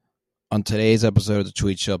On today's episode of the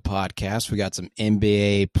Tweet Show podcast, we got some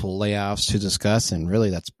NBA playoffs to discuss, and really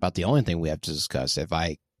that's about the only thing we have to discuss. If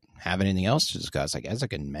I have anything else to discuss, I guess I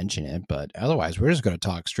can mention it, but otherwise we're just going to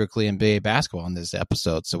talk strictly NBA basketball in this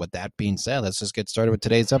episode. So with that being said, let's just get started with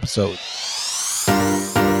today's episode.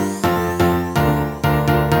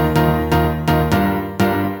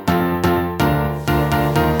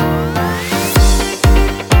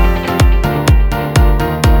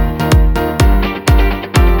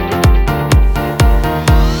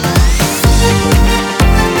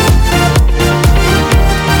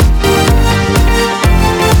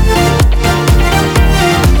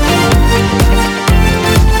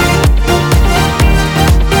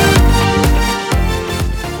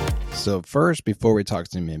 So first, before we talk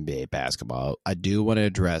some NBA basketball, I do want to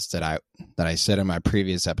address that I said in my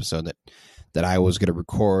previous episode that I was going to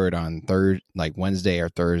record on Wednesday or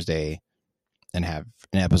Thursday and have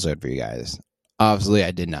an episode for you guys. Obviously, I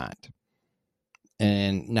did not.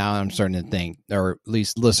 And now I'm starting to think, or at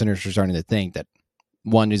least listeners are starting to think that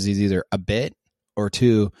one is either a bit or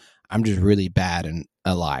two, I'm just really bad and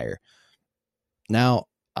a liar. Now,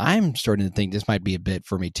 I'm starting to think this might be a bit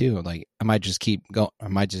for me too. Like I might just keep going. I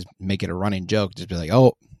might just make it a running joke. Just be like,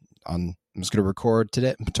 I'm just going to record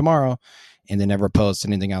tomorrow, and then never post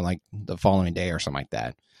anything on like the following day or something like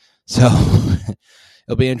that. So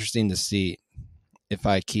it'll be interesting to see if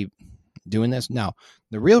I keep doing this. Now,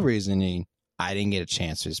 the real reasoning I didn't get a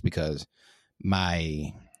chance is because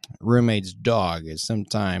my roommate's dog is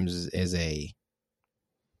sometimes a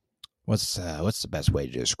what's the best way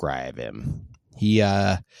to describe him? He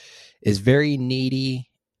is very needy,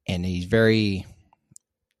 and he's very,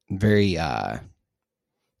 very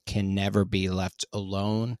can never be left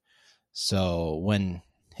alone. So when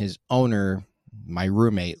his owner, my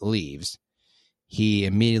roommate, leaves, he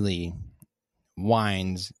immediately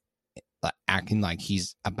whines, acting like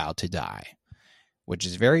he's about to die, which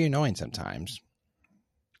is very annoying sometimes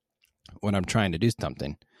when I'm trying to do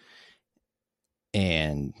something.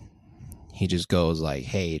 And he just goes like,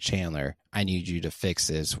 "Hey, Chandler, I need you to fix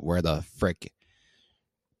this. Where the frick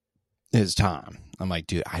is Tom?" I'm like,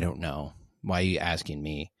 "Dude, I don't know. Why are you asking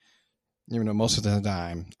me?" Even though most of the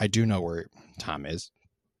time I do know where Tom is.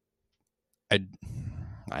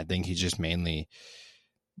 I think he's just mainly,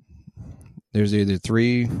 there's either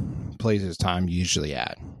three places Tom usually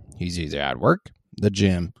at. He's either at work, the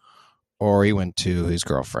gym, or he went to his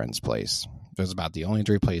girlfriend's place. Those about the only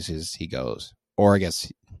three places he goes. Or I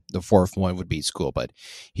guess the fourth one would be school, but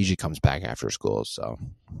he usually comes back after school. So,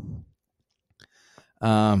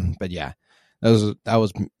 but yeah, that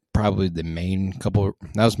was probably the main couple.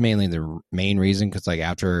 That was mainly the main reason, because like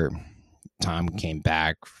after Tom came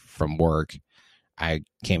back from work, I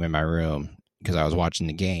came in my room because I was watching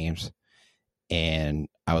the games, and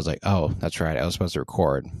I was like, "Oh, that's right, I was supposed to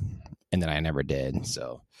record," and then I never did.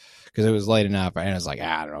 So, because it was late enough, and I was like,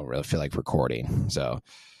 I don't really feel like recording. So,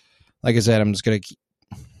 like I said, I'm just gonna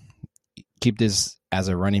keep this as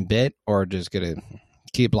a running bit, or just gonna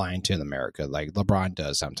keep lying to America like LeBron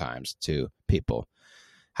does sometimes to people,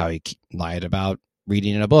 how he lied about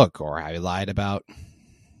reading in a book, or how he lied about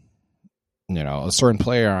a certain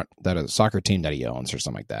player that a soccer team that he owns or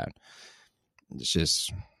something like that. It's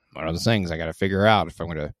just one of the things I got to figure out if I'm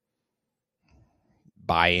going to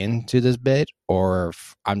buy into this bit, or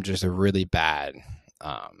if I'm just a really bad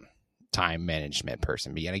time management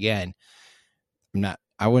person. But yet again,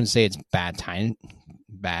 I wouldn't say it's bad time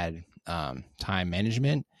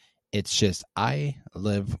management. It's just I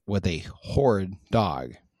live with a horrid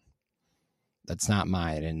dog that's not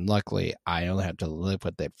mine, and luckily I only have to live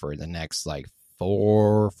with it for the next like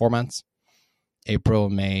four months: April,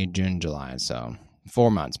 May, June, July. So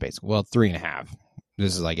 4 months basically. Well, 3.5.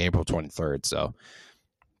 This is like April 23rd. So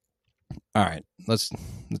all right, let's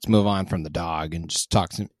move on from the dog and just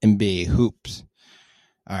talk some NBA hoops.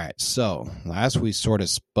 All right, so last we sort of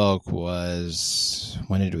spoke was,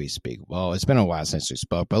 when did we speak? Well, it's been a while since we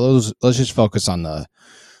spoke, but let's just focus on the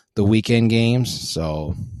weekend games.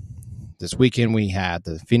 So this weekend we had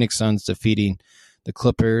the Phoenix Suns defeating the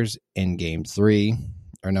Clippers in Game 3.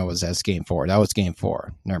 Or no, that's Game 4. That was Game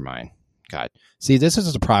 4. Never mind. God. See, this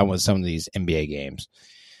is the problem with some of these NBA games.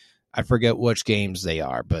 I forget which games they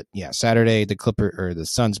are, but yeah, Saturday the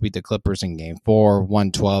Suns beat the Clippers in Game 4,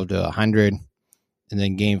 112-100. And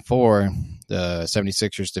then Game 4, the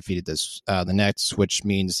 76ers defeated the Nets, which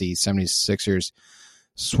means the 76ers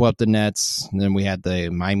swept the Nets. And then we had the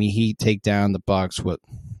Miami Heat take down the Bucks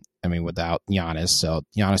without Giannis. So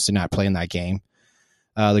Giannis did not play in that game.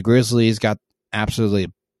 The Grizzlies got absolutely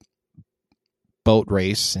boat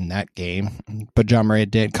race in that game, but Ja Morant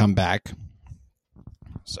did come back.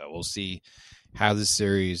 So we'll see how the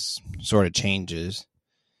series sort of changes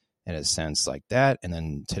in a sense like that. And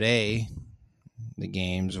then today, the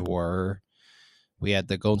games were, we had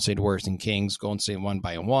the Golden State Warriors and Kings. Golden State won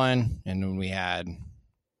by 1, and then we had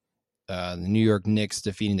the New York Knicks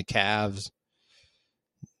defeating the Cavs.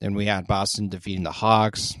 Then we had Boston defeating the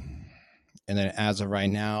Hawks. And then as of right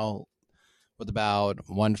now, with about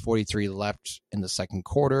 1:43 left in the second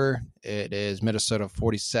quarter, it is Minnesota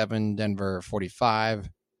 47, Denver 45.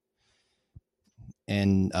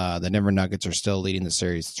 And the Denver Nuggets are still leading the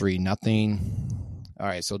series 3-0. All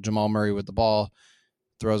right, so Jamal Murray with the ball,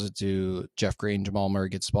 throws it to Jeff Green. Jamal Murray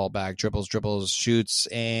gets the ball back, dribbles, shoots,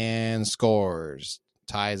 and scores.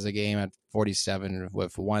 Ties the game at 47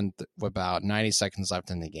 with about 90 seconds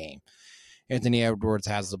left in the game. Anthony Edwards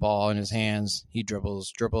has the ball in his hands. He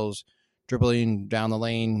dribbling down the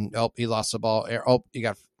lane. Oh, he lost the ball. Oh, he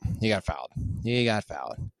got fouled. He got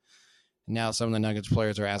fouled. Now some of the Nuggets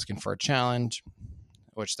players are asking for a challenge,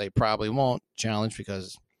 which they probably won't challenge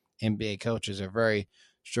because NBA coaches are very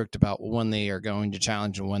strict about when they are going to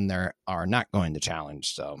challenge and when they are not going to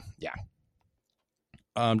challenge. So, yeah.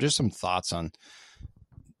 Just some thoughts on,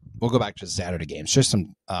 we'll go back to the Saturday games. Just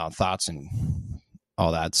some thoughts and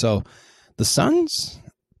all that. So, the Suns,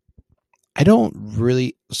 I don't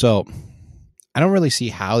really see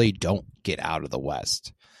how they don't get out of the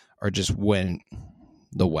West or just win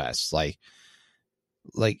the West. Like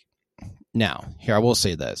now, here I will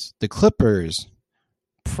say this. The Clippers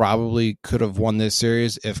probably could have won this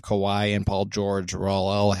series if Kawhi and Paul George were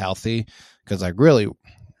all healthy, because really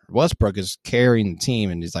Westbrook is carrying the team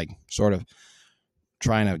and he's sort of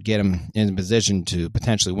trying to get him in position to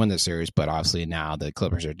potentially win the series. But obviously now the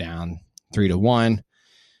Clippers are down 3-1,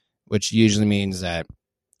 which usually means that,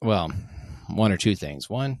 well, one or two things.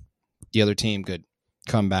 One, the other team could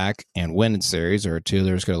come back and win the series, or two,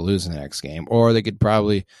 they're just going to lose in the next game, or they could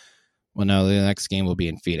probably, well, no, the next game will be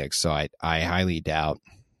in Phoenix, so I highly doubt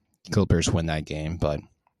Clippers win that game. But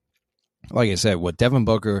like I said, with Devin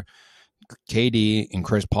Booker, KD, and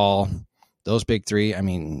Chris Paul, those big three, I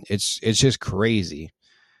mean, it's just crazy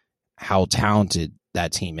how talented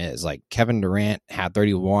that team is. Kevin Durant had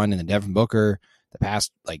 31, and then Devin Booker, the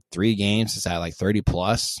past 3 games, is at 30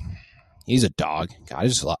 plus. He's a dog. God,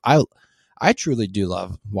 I truly do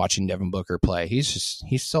love watching Devin Booker play. He's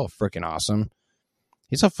so freaking awesome.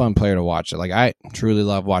 He's a fun player to watch. I truly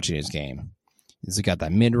love watching his game. He's got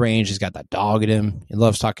that mid-range. He's got that dog in him. He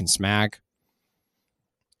loves talking smack.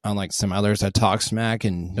 Unlike some others that talk smack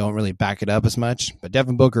and don't really back it up as much. But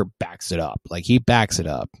Devin Booker backs it up. He backs it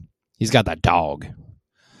up. He's got that dog.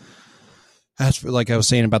 As for, I was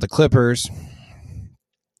saying about the Clippers,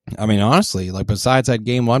 I mean, honestly, besides that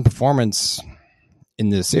Game 1 performance in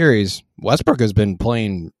this series, Westbrook has been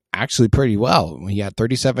playing actually pretty well. He had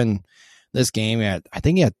 37 this game. I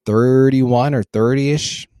think he had 31 or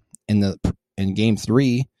 30-ish in Game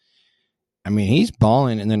 3. I mean, he's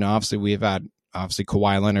balling. And then obviously we've had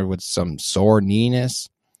Kawhi Leonard with some sore knees.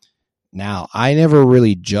 Now, I never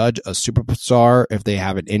really judge a superstar if they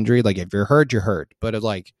have an injury. If you're hurt, you're hurt. But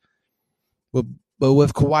but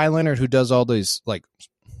with Kawhi Leonard, who does all these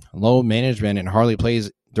low management and hardly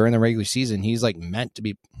plays during the regular season, he's meant to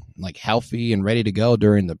be healthy and ready to go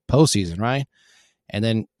during the postseason, right? And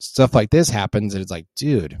then stuff like this happens, and it's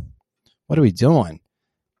dude, what are we doing?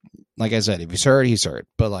 Like I said, if he's hurt, he's hurt.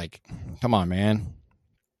 But come on, man.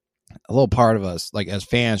 A little part of us, as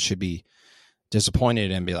fans, should be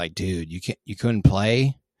disappointed and be dude, you couldn't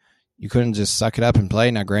play. You couldn't just suck it up and play.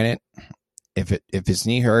 Now, granted, if his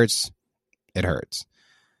knee hurts, it hurts.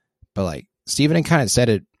 But Steven kind of said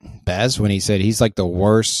it best when he said he's the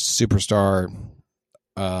worst superstar.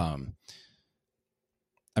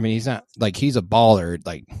 I mean, he's not he's a baller.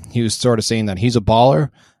 He was sort of saying that he's a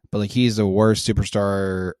baller, but he's the worst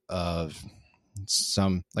superstar of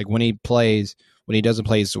some. When he plays, when he doesn't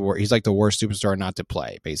play, he's the worst superstar not to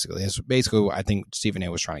play. Basically, that's basically what I think Stephen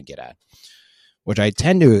A was trying to get at, which I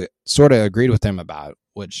tend to sort of agreed with him about.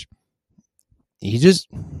 Which he just,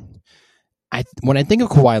 when I think of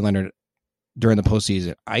Kawhi Leonard during the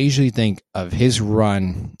postseason, I usually think of his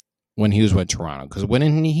run when he was with Toronto, because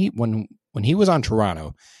when he was on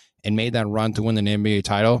Toronto and made that run to win the NBA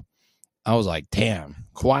title, I was like, damn,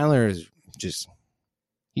 Kawhi Leonard is just,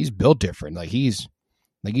 he's built different. He's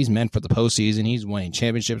meant for the postseason. He's winning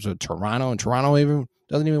championships with Toronto, and Toronto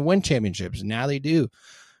doesn't even win championships. And now they do.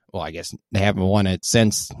 Well, I guess they haven't won it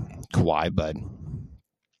since Kawhi, but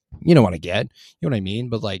you know what I get. You know what I mean?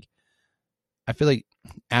 But I feel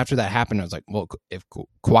after that happened, I was like, well, if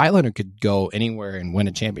Kawhi Leonard could go anywhere and win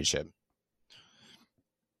a championship,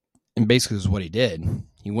 and basically this is what he did.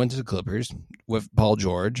 He went to the Clippers with Paul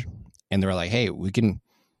George, and they were like, hey, we can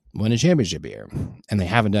win a championship here, and they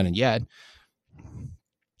haven't done it yet.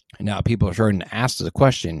 And now people are starting to ask the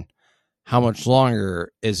question, how much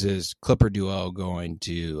longer is this Clipper duo going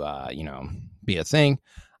to, be a thing?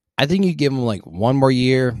 I think you give them like one more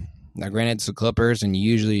year. Now, granted, it's the Clippers, and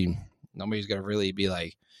usually nobody's going to really be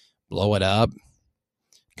like, blow it up.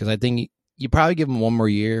 Because I think you probably give them one more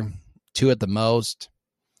year, 2 at the most.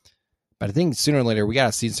 But I think sooner or later, we got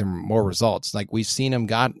to see some more results. Like we've seen them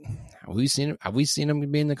have we seen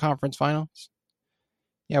them be in the conference finals?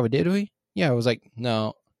 Yeah, did we? Yeah, it was like,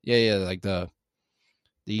 no. Yeah, like the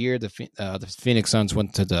year the Phoenix Suns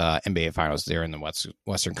went to the NBA Finals, they're in the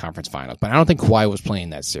Western Conference Finals. But I don't think Kawhi was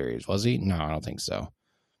playing that series, was he? No, I don't think so.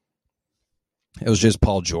 It was just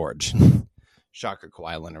Paul George. Shocker,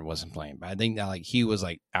 Kawhi Leonard wasn't playing. But I think that like he was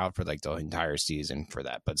like out for like the entire season for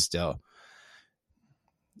that. But still,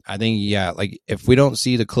 I think, yeah, like if we don't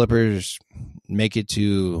see the Clippers make it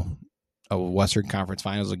to a Western Conference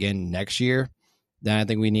Finals again next year, then I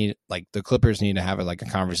think we need, like, the Clippers need to have like a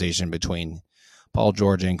conversation between Paul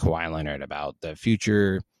George and Kawhi Leonard about the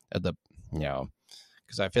future of the,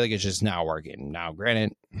 because I feel like it's just not working. Now,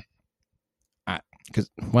 granted, I'm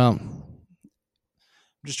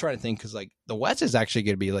just trying to think, because like the West is actually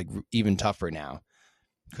going to be like even tougher now,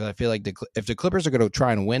 because I feel like if the Clippers are going to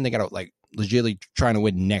try and win, they got to like legitimately trying to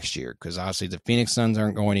win next year, because obviously the Phoenix Suns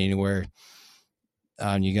aren't going anywhere.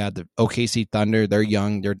 You got the OKC Thunder. They're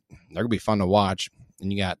young. They're going to be fun to watch.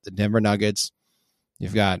 And you got the Denver Nuggets.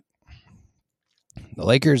 You've got the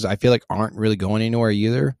Lakers, I feel like, aren't really going anywhere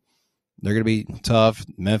either. They're going to be tough.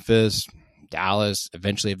 Memphis, Dallas,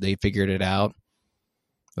 eventually if they figured it out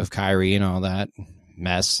with Kyrie and all that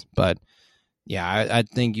mess. But, yeah, I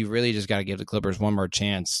think you really just got to give the Clippers one more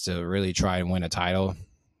chance to really try and win a title,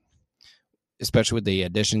 especially with the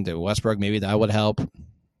addition to Westbrook. Maybe that would help.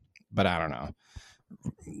 But I don't know.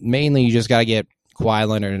 Mainly, you just got to get Kawhi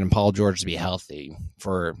Leonard and Paul George to be healthy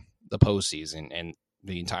for the postseason and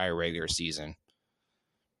the entire regular season.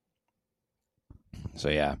 So,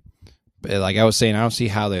 yeah. But like I was saying, I don't see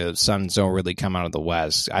how the Suns don't really come out of the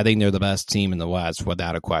West. I think they're the best team in the West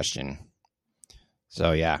without a question.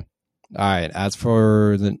 So, yeah. All right. As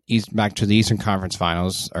for the East, back to the Eastern Conference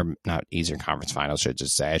Finals, or not Eastern Conference Finals,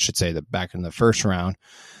 I should say that back in the first round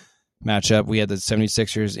matchup, we had the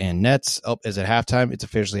 76ers and Nets. Oh, is it halftime? It's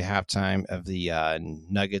officially halftime of the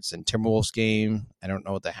Nuggets and Timberwolves game. I don't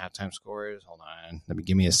know what the halftime score is. Hold on.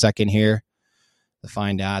 Give me a second here to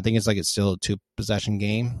find out. I think it's still a 2-possession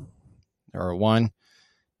game, or one.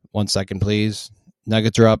 1 second, please.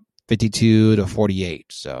 Nuggets are up 52-48.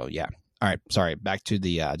 So, yeah. All right. Sorry. Back to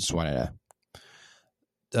the, just wanted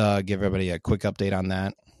to give everybody a quick update on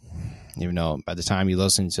that. Even though by the time you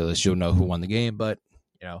listen to this, you'll know who won the game. But,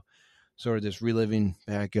 sort of just reliving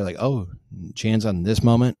back. You're like, oh, chance on this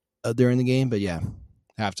moment during the game. But, yeah,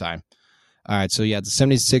 halftime. All right, so, yeah, the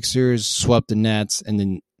 76ers swept the Nets. And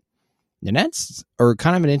then the Nets are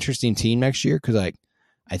kind of an interesting team next year, because, like,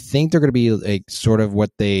 I think they're going to be, like, sort of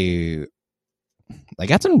what they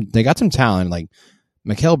got some talent. Like,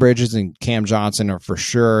 Mikal Bridges and Cam Johnson are for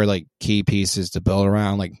sure, like, key pieces to build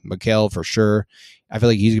around. Like, Mikal, for sure. I feel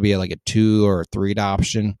like he's going to be, like, a 2 or 3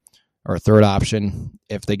 option. Or a third option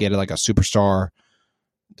if they get like a superstar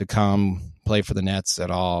to come play for the Nets at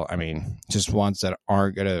all. I mean, just ones that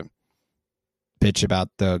aren't going to bitch about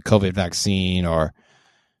the COVID vaccine, or,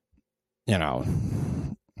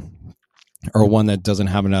 or one that doesn't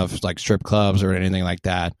have enough like strip clubs or anything like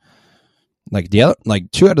that. Like the other, like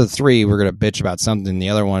 2 out of the 3 were going to bitch about something. The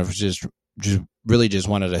other one was just really just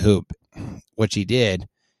wanted to hoop, which he did.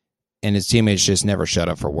 And his teammates just never shut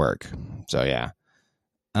up for work. So, yeah.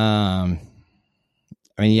 They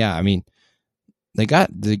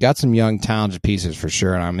got some young talented pieces for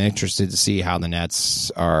sure, and I'm interested to see how the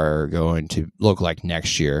Nets are going to look like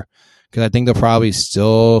next year, because I think they'll probably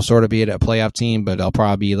still sort of be a playoff team, but they'll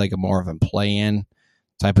probably be like a more of a play-in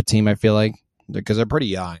type of team, I feel like, because they're pretty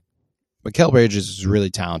young. Mikal Bridges is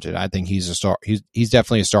really talented. I think he's a star. He's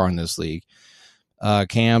definitely a star in this league.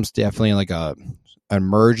 Cam's definitely like a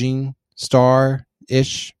emerging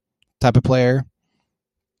star-ish type of player.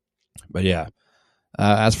 But, yeah,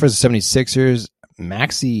 as for the 76ers,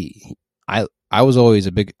 Maxey, I was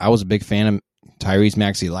a big fan of Tyrese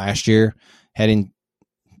Maxey last year, heading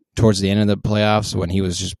towards the end of the playoffs when he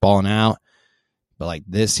was just balling out. But, like,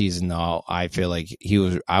 this season, though, I feel like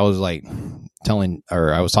I was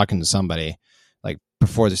talking to somebody, like,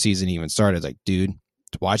 before the season even started, like, dude,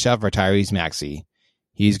 watch out for Tyrese Maxey.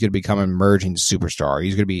 He's going to become an emerging superstar.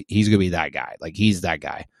 He's going to be that guy. Like, he's that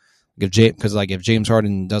guy. Because if James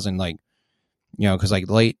Harden doesn't, like, because like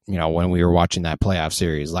late, when we were watching that playoff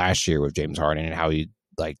series last year with James Harden and how he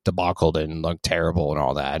like debacled and looked terrible and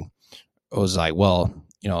all that. It was like, well,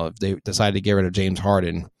 if they decide to get rid of James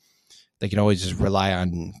Harden, they can always just rely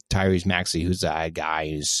on Tyrese Maxey, who's that guy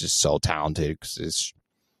who's just so talented because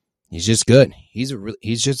he's just good. He's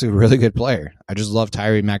just a really good player. I just love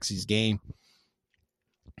Tyrese Maxey's game.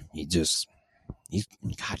 I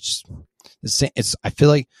feel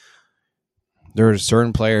like there are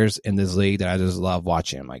certain players in this league that I just love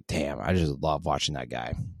watching. I'm like, damn, I just love watching that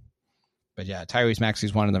guy. But yeah, Tyrese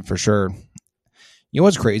Maxey's one of them for sure. You know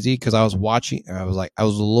what's crazy? Because I was a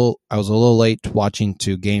little late watching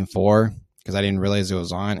to Game 4 because I didn't realize it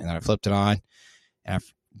was on, and then I flipped it on, and I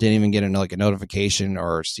didn't even get a notification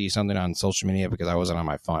or see something on social media because I wasn't on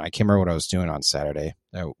my phone. I can't remember what I was doing on Saturday.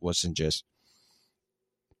 I wasn't just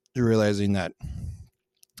realizing that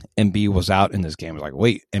Embiid was out in this game. I was like,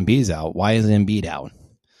 wait, Embiid's out. Why is Embiid out?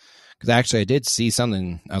 Because actually I did see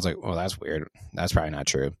something. I was like, oh, that's weird. That's probably not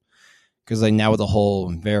true. Because like now with the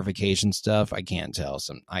whole verification stuff, I can't tell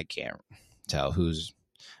who's.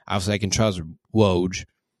 Obviously, I can trust Woj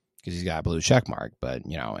because he's got a blue check mark. But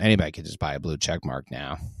anybody could just buy a blue check mark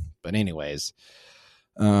now. But anyways,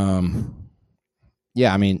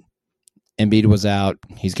 yeah, I mean, Embiid was out.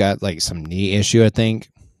 He's got like some knee issue, I think,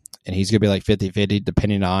 and he's gonna be like 50-50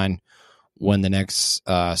 depending on when the next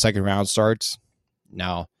second round starts.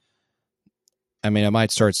 Now, I mean, it might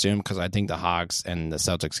start soon because I think the Hawks and the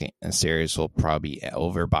Celtics series will probably be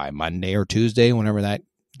over by Monday or Tuesday, whenever that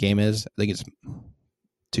game is. I think it's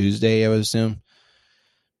Tuesday, I would assume.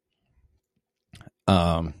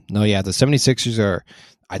 No, yeah, the 76ers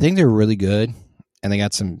I think they're really good, and they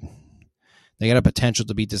got a potential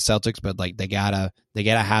to beat the Celtics, but like they gotta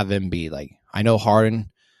have Embiid. Like I know Harden,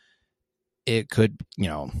 it could,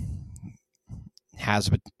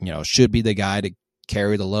 should be the guy to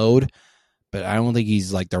carry the load. But I don't think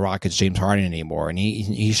he's like the Rockets' James Harden anymore. And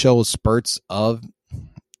he shows spurts of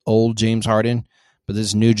old James Harden, but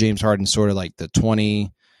this new James Harden sort of like the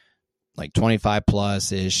 25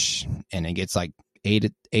 plus ish, and it gets like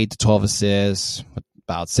 8 to 12 assists, with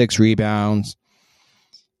about 6 rebounds,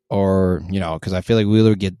 or because I feel like we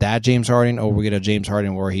either get that James Harden or we get a James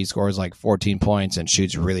Harden where he scores like 14 points and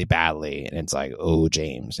shoots really badly, and it's like, oh,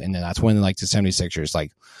 James, and then that's when like the 76ers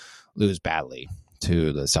like lose badly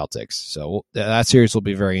to the Celtics. So that series will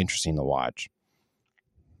be very interesting to watch.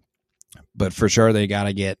 But for sure, they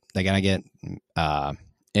gotta get Embiid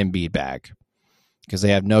back because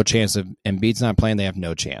they have no chance of Embiid's not playing. They have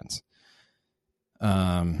no chance.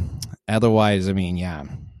 Otherwise, I mean, yeah.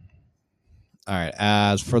 All right.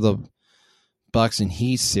 As for the Bucks and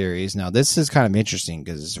Heat series, now this is kind of interesting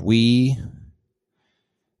because we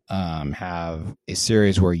have a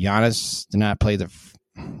series where Giannis did not play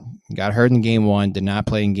got hurt in game 1, did not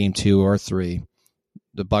play in game 2 or 3.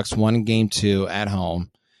 The Bucks won game 2 at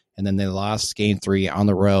home, and then they lost game 3 on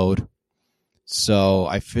the road. So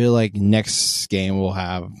I feel like next game we'll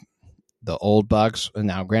have the old Bucks.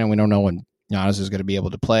 Now, granted, we don't know when Giannis is going to be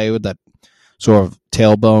able to play with that sort of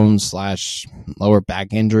tailbone / lower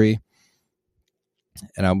back injury.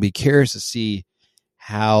 And I'll be curious to see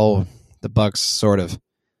how the Bucks sort of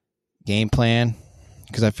game plan,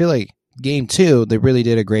 because I feel like game 2, they really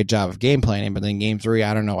did a great job of game planning, but then game 3,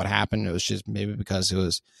 I don't know what happened. It was just maybe because it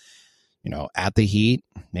was, at the Heat.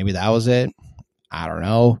 Maybe that was it. I don't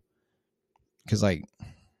know. Because, like,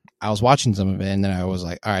 I was watching some of it, and then I was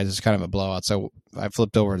like, all right, this is kind of a blowout. So I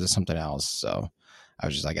flipped over to something else. So I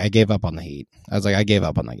was just like, I gave up on the Heat. I gave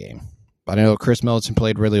up on the game. But I know Chris Middleton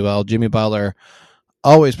played really well. Jimmy Butler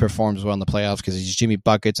always performs well in the playoffs because he's Jimmy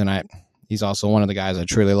Buckets, and he's also one of the guys I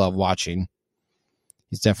truly love watching.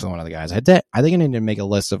 He's definitely one of the guys. I think I need to make a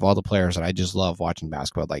list of all the players that I just love watching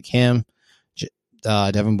basketball, like him,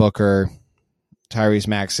 Devin Booker, Tyrese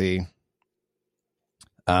Maxey.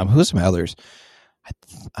 Who's some others?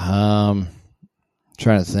 Trying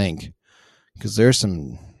to think, because there's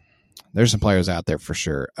some players out there for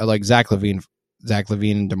sure. I like Zach LaVine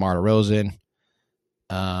and DeMar DeRozan.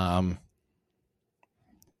 I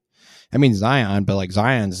mean Zion, but like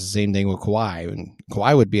Zion's the same thing with Kawhi, and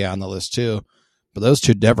Kawhi would be on the list too. But those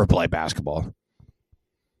two never play basketball.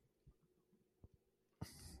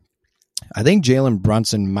 I think Jalen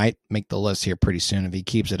Brunson might make the list here pretty soon if he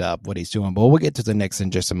keeps it up, what he's doing. But we'll get to the Knicks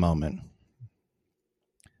in just a moment.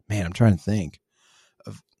 Man, I'm trying to think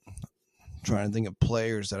of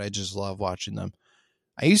players that I just love watching them.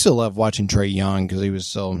 I used to love watching Trae Young because he was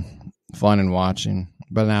so fun and watching.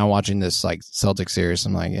 But now watching this like Celtics series,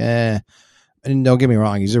 I'm like, And don't get me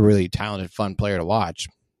wrong, he's a really talented, fun player to watch.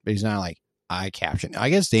 But he's not like eye-catching. I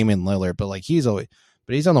guess Damian Lillard, but like he's on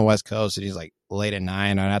the West Coast and he's like late at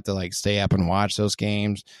 9. I'd have to like stay up and watch those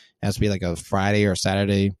games. It has to be like a Friday or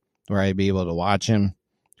Saturday where I'd be able to watch him.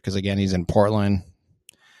 because again, he's in Portland.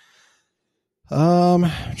 I'm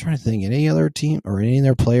trying to think any other team or any of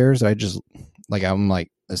their players. I'm like,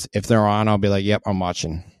 if they're on, I'll be like, yep, I'm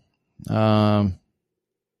watching. I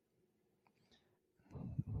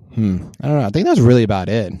don't know. I think that's really about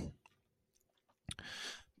it.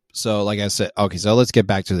 So, like I said, okay, so let's get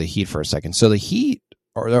back to the Heat for a second. So the Heat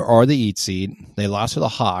are the 8 seed. They lost to the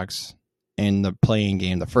Hawks in the playing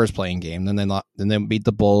game, the first playing game. Then they beat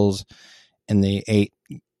the Bulls in the 8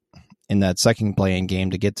 in that second playing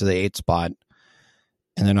game to get to the 8 spot.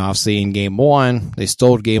 And then obviously in game 1, they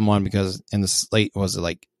stole game 1 because in the slate was it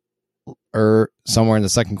like somewhere in the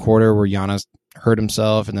second quarter where Giannis hurt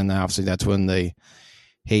himself, and then obviously that's when the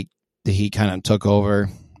Heat kind of took over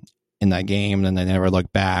in that game, and then they never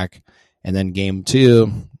looked back. And then game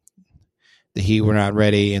 2, the Heat were not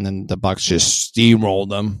ready, and then the Bucks just steamrolled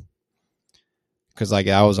them. Because like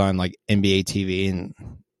I was on like NBA TV, and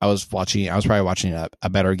I was probably watching a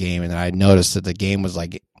better game, and then I noticed that the game was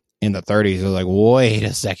like in the 30s. I was like, wait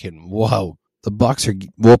a second, whoa, the Bucks are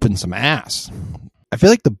whooping some ass. I feel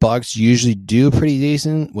like the Bucks usually do pretty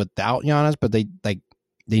decent without Giannis, but they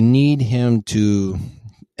need him to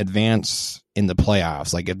advance in the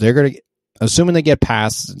playoffs. Like if they're gonna, assuming they get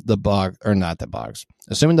past the Bucks, or not the Bucks,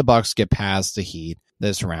 assuming the Bucks get past the Heat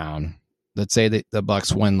this round, let's say that the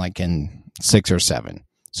Bucks win like in 6 or 7.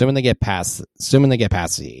 Assuming they get past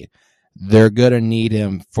the Heat, they're gonna need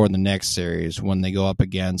him for the next series when they go up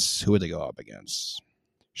against, who would they go up against?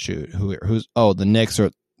 Who's the Knicks, or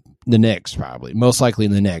the Knicks probably, most likely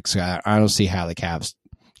the Knicks. I don't see how the Cavs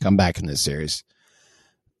come back in this series.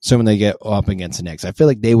 Assuming they get up against the Knicks, I feel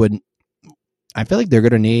like they're going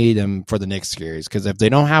to need him for the Knicks series, because if they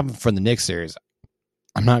don't have him for the Knicks series,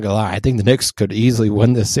 I'm not going to lie, I think the Knicks could easily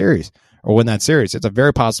win this series or win that series. It's a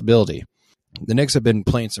very possibility. The Knicks have been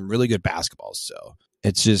playing some really good basketball, so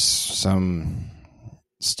it's just some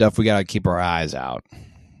stuff we got to keep our eyes out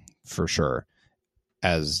for sure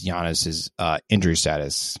as Giannis's injury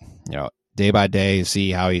status, day by day, see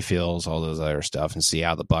how he feels, all those other stuff, and see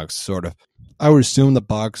how the Bucks sort of, I would assume the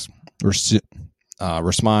Bucks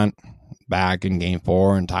respond back in game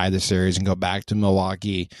 4 and tie the series and go back to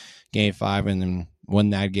Milwaukee game 5 and then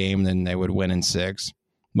win that game. Then they would win in 6.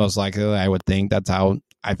 Most likely, I would think that's how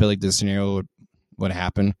I feel like this scenario would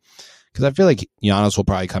happen. Because I feel like Giannis will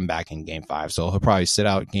probably come back in game 5. So he'll probably sit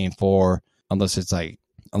out game 4 unless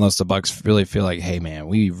the Bucks really feel like, hey man,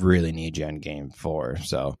 we really need you in game 4.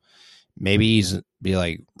 So maybe he's be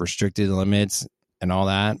like restricted limits and all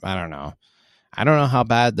that. I don't know how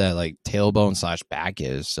bad that like tailbone / back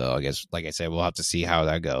is. So I guess, like I said, we'll have to see how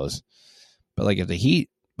that goes. But like if the Heat,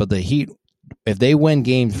 if they win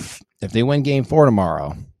game 4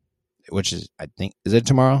 tomorrow, which is, I think, is it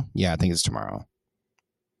tomorrow? Yeah, I think it's tomorrow.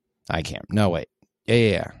 I can't. No, wait.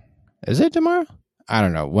 Yeah. Is it tomorrow? I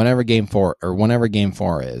don't know. Whenever game 4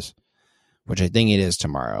 is, which I think it is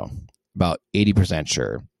tomorrow, about 80%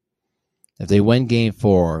 sure. If they win game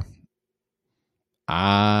 4,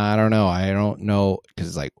 I don't know.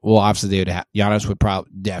 Because obviously Giannis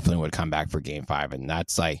definitely would come back for game 5. And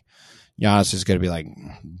that's like, Giannis is going to be like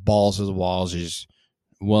balls to the walls, just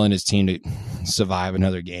willing his team to survive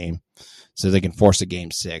another game so they can force a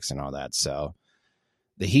game 6 and all that. So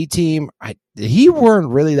the Heat team, he weren't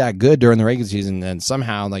really that good during the regular season. And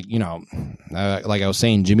somehow, like I was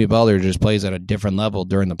saying, Jimmy Butler just plays at a different level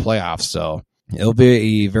during the playoffs. So it'll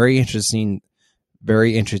be a very interesting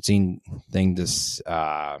thing to,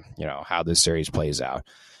 how this series plays out.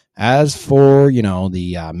 As for,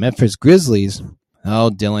 the Memphis Grizzlies,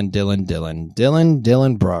 Dillon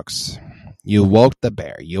Brooks, you woke the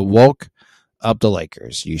bear. You woke up the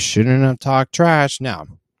Lakers. You shouldn't have talked trash. Now,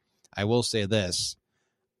 I will say this.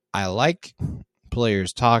 I like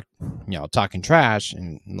players talking trash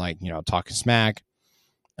and talking smack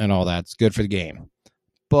and all that's good for the game.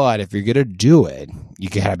 But if you're going to do it, you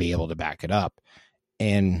got to be able to back it up.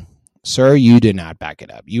 And, sir, you did not back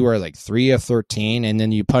it up. You were like 3 of 13, and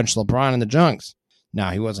then you punched LeBron in the junks. No,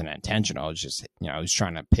 he wasn't intentional. It was just, he was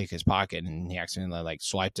trying to pick his pocket, and he accidentally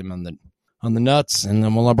swiped him on the nuts. And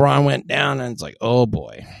then when LeBron went down, and it's like, oh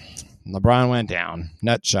boy, LeBron went down,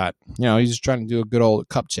 nut shot. He's just trying to do a good old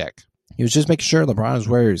cup check. He was just making sure LeBron was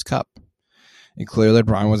wearing his cup. And clearly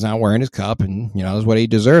LeBron was not wearing his cup, and that's what he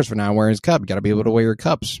deserves for not wearing his cup. You got to be able to wear your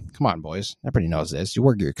cups. Come on, boys. Everybody knows this. You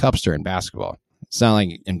wear your cups during basketball. It's not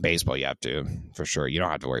like in baseball you have to, for sure. You don't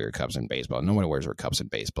have to wear your cups in baseball. Nobody wears their cups in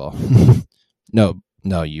baseball.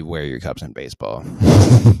 No, you wear your cups in baseball.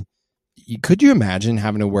 Could you imagine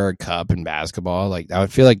having to wear a cup in basketball? Like, I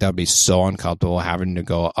would feel like that would be so uncomfortable, having to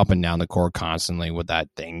go up and down the court constantly with that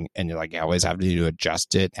thing, and you always have to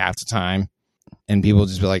adjust it half the time. And people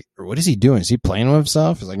just be like, what is he doing? Is he playing with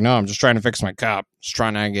himself? He's like, no, I'm just trying to fix my cup. Just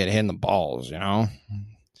trying not to get hit in the balls, you know?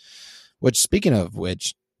 Which, speaking of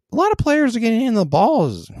which, a lot of players are getting hit in the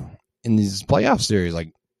balls in these playoff series.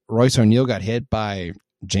 Like, Royce O'Neal got hit by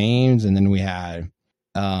James, and then we had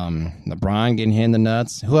LeBron getting hit in the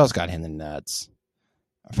nuts. Who else got hit in the nuts?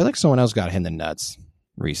 I feel like someone else got hit in the nuts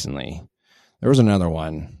recently. There was another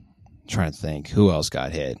one. I'm trying to think. Who else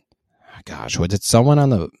got hit? Gosh, was it someone on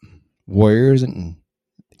the Warriors and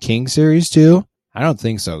Kings series too? I don't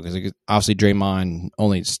think so, because obviously Draymond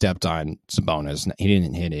only stepped on Sabonis. He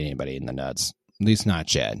didn't hit anybody in the nuts. At least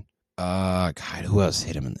not yet. God, who else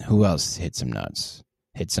hit him? Who else hit some nuts?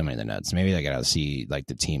 Hit somebody in the nuts. Maybe I gotta see like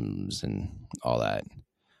the teams and all that.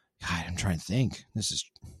 God, I'm trying to think. This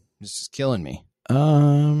is killing me.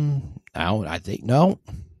 I think no.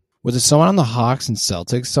 Was it someone on the Hawks and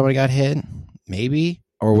Celtics? Somebody got hit, maybe,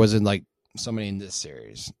 or was it like somebody in this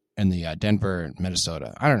series in the Denver and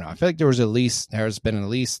Minnesota? I don't know. I feel like there's been at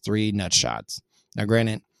least 3 nut shots. Now,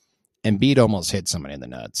 granted, Embiid almost hit somebody in the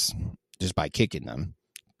nuts just by kicking them,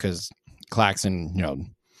 because Claxton,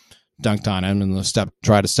 dunked on him and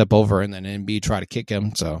tried to step over, and then Embiid tried to kick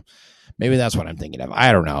him. So maybe that's what I'm thinking of.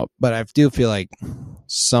 I don't know, but I do feel like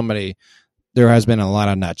there has been a lot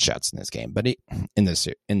of nut shots in this game, but in these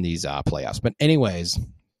playoffs. But anyways,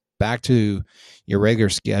 back to your regular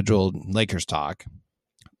scheduled Lakers talk.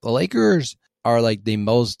 The Lakers are like the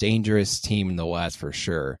most dangerous team in the West for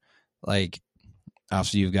sure. Like,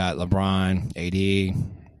 obviously you've got LeBron,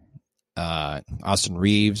 AD, Austin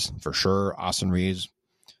Reeves for sure. Austin Reeves,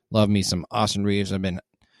 love me some Austin Reeves. I've been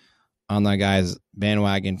on that guy's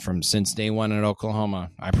bandwagon since day one in Oklahoma.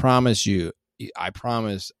 I promise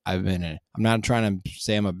I'm not trying to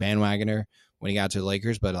say I'm a bandwagoner when he got to the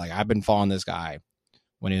Lakers, but like I've been following this guy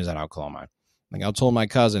when he was at Oklahoma. Like I told my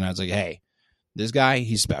cousin, I was like, hey, this guy,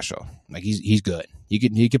 he's special. Like he's good.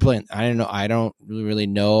 He could play. I don't really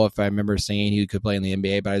know if I remember saying he could play in the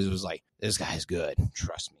NBA, but I was like, this guy's good.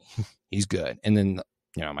 Trust me, he's good. And then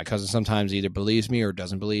my cousin sometimes either believes me or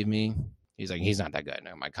doesn't believe me. He's like, he's not that good. And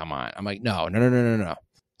I'm like, come on. I'm like, no.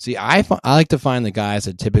 See, I like to find the guys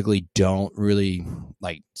that typically don't really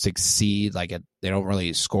like succeed. Like they don't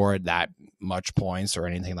really score that much points or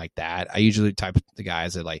anything like that. I usually type the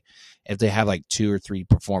guys that like, if they have like 2 or 3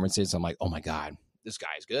 performances, I'm like, oh my God, this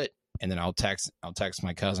guy's good. And then I'll text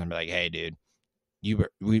my cousin and be like, hey dude,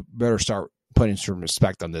 we better start putting some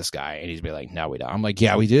respect on this guy. And he's be like, no, we don't. I'm like,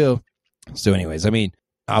 yeah, we do. So anyways, I mean,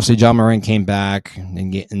 obviously John Moran came back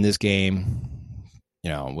in this game,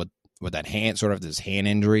 with that hand, sort of this hand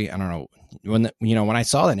injury. I don't know when I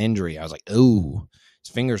saw that injury, I was like, ooh,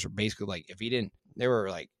 his fingers were basically like, if he didn't, they were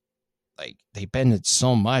like they bended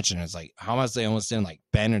so much, and it's like how much they almost didn't like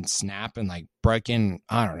bend and snap and like break in.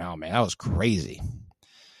 I don't know, man, that was crazy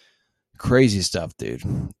stuff, dude.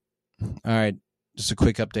 All right, just a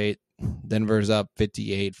quick update. Denver's up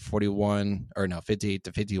 58-41, or no,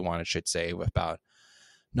 58-51, I should say, with about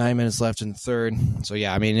 9 minutes left in the third. So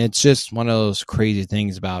yeah, I mean, it's just one of those crazy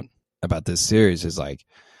things about this series is like,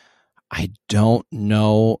 I don't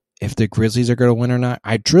know if the Grizzlies are going to win or not.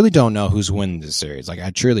 I truly don't know who's winning this series. Like,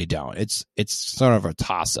 I truly don't. It's sort of a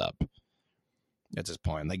toss up at this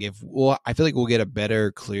point. Like, I feel like we'll get a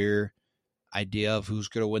better, clear idea of who's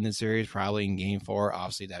going to win the series probably in Game 4.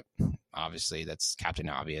 Obviously that's Captain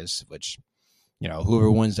Obvious, which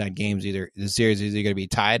whoever wins that game is the series is either going to be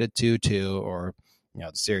tied at 2-2 or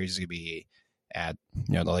the series is going to be at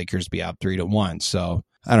the Lakers be up 3-1. So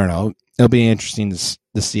I don't know. It'll be interesting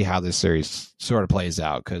to see how this series sort of plays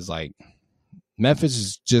out, because like Memphis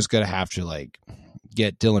is just going to have to like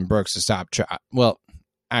get Dylan Brooks to stop. Well,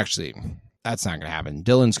 actually, that's not going to happen.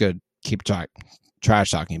 Dylan's going to keep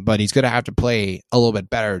trash talking, but he's going to have to play a little bit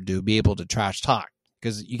better to be able to trash talk,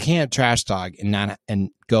 because you can't trash talk and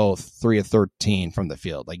go 3 of 13 from the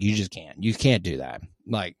field. Like you just can't. You can't do that.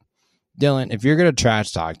 Like, Dylan, if you're going to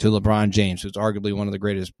trash talk to LeBron James, who's arguably one of the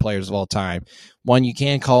greatest players of all time, one, you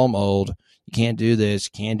can't call him old. You can't do this.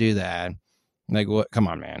 You can't do that. Like, what? Come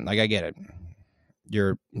on, man. Like, I get it.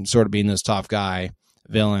 You're sort of being this tough guy,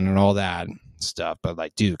 villain, and all that stuff. But,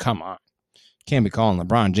 like, dude, come on. You can't be calling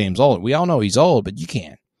LeBron James old. We all know he's old, but you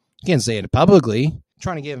can't. You can't say it publicly. You're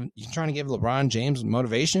trying to give LeBron James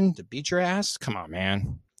motivation to beat your ass? Come on,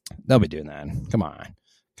 man. They'll be doing that. Come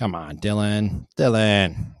on, Dylan.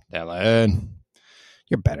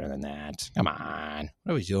 You're better than that. Come on.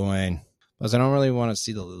 What are we doing? Plus, I don't really want to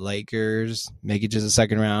see the Lakers make it to the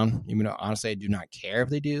second round, even though, honestly, I do not care if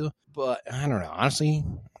they do. But I don't know. Honestly,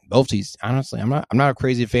 both teams. Honestly, I'm not a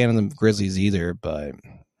crazy fan of the Grizzlies either. But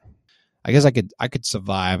I guess I could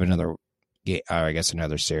survive another game, or I guess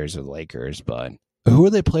another series with the Lakers. But who are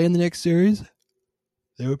they playing the next series?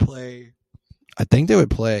 They would play. I think they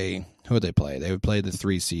would play. Who would they play? They would play the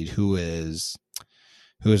 3 seed. Who is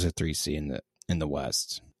a 3 seed in the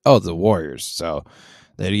West? Oh, the Warriors. So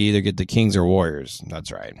they'd either get the Kings or Warriors.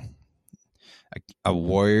 That's right. A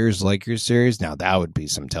Warriors Lakers series. Now that would be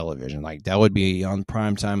some television. Like that would be on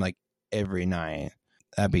prime time, like every night.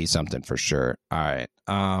 That'd be something for sure. All right.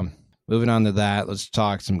 Moving on to that, let's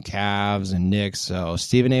talk some Cavs and Knicks. So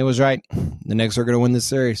Stephen A was right. The Knicks are going to win this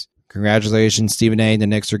series. Congratulations, Stephen A. The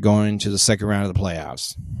Knicks are going to the second round of the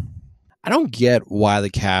playoffs. I don't get why the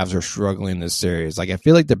Cavs are struggling in this series. Like I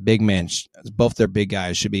feel like the big men, both their big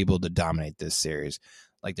guys, should be able to dominate this series.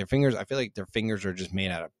 Like their fingers, I feel like their fingers are just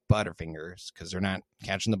made out of butterfingers because they're not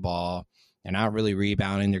catching the ball. They're not really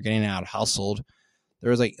rebounding. They're getting out hustled.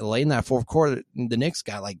 There was like late in that fourth quarter, the Knicks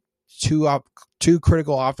got like two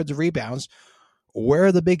critical offensive rebounds. Where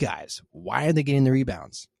are the big guys? Why are they getting the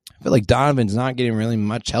rebounds? I feel like Donovan's not getting really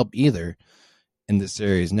much help either in this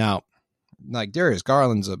series. Now, like Darius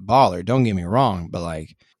Garland's a baller, don't get me wrong, but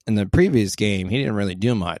like in the previous game, he didn't really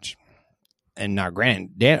do much. And now,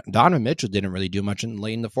 granted, Donovan Mitchell didn't really do much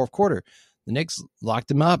late in the fourth quarter. The Knicks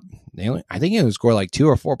locked him up. I think he only scored like 2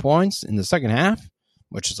 or 4 points in the second half,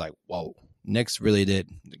 which is like, whoa. Knicks really did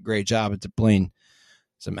a great job at playing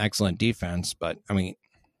some excellent defense. But, I mean,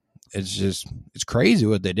 it's crazy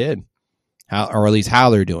what they did. Or at least how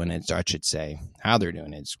they're doing it, I should say. How they're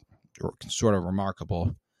doing it is sort of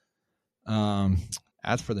remarkable.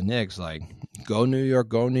 As for the Knicks, like, go New York,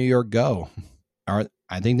 go.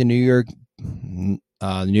 I think the New York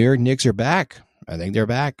Knicks are back. I think they're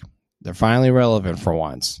back. They're finally relevant for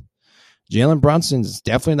once. Jalen Brunson's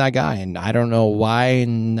definitely that guy, and I don't know why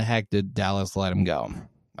in the heck did Dallas let him go.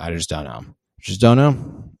 I just don't know.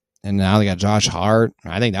 And now they got Josh Hart.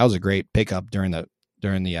 I think that was a great pickup during the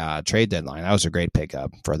trade deadline. That was a great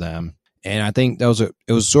pickup for them. And I think it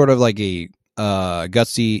was sort of like a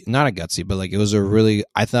gutsy, not a gutsy, but like it was a really,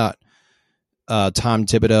 I thought Tom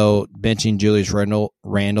Thibodeau benching Julius Randle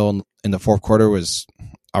in the fourth quarter was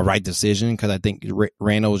a right decision because I think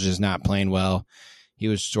Randle was just not playing well. He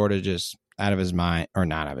was sort of just out of his mind, or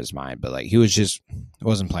not out of his mind, but like he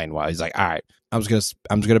wasn't playing well. He's like, all right, I'm just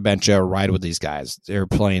gonna bench you, ride with these guys. They're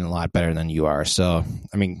playing a lot better than you are. So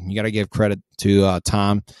I mean, you got to give credit to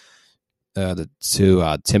Tom, to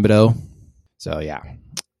Thibodeau. So yeah,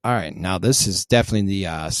 all right. Now this is definitely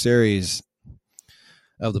the series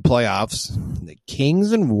of the playoffs, the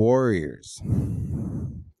Kings and Warriors.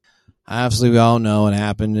 Obviously, we all know what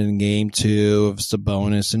happened in Game 2 of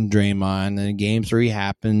Sabonis and Draymond. And then Game 3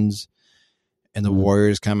 happens, and the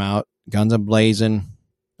Warriors come out guns a-blazing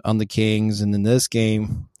on the Kings. And in this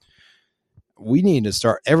game,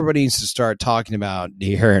 everybody needs to start talking about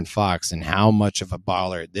De'Aaron Fox and how much of a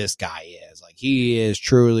baller this guy is. Like, he is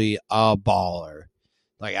truly a baller.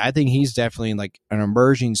 Like, I think he's definitely like an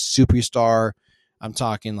emerging superstar. I'm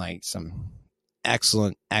talking like some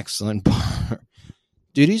excellent baller.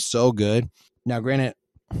 Dude, he's so good. Now, granted,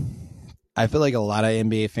 I feel like a lot of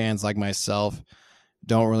NBA fans like myself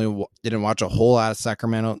didn't watch a whole lot of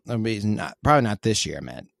Sacramento. I mean, probably not this year,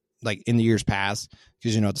 man. Like in the years past,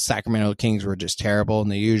 because the Sacramento Kings were just terrible,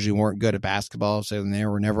 and they usually weren't good at basketball, so they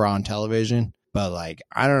were never on television. But like,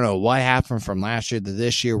 I don't know what happened from last year to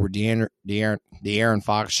this year, where De'Aaron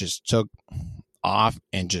Fox just took off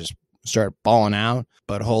and just started balling out.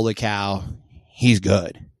 But holy cow, he's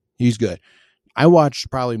good. He's good. I watched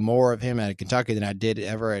probably more of him at Kentucky than I did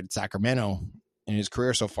ever at Sacramento in his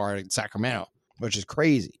career so far at Sacramento, which is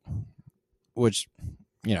crazy. Which,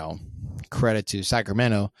 credit to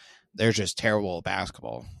Sacramento. They're just terrible at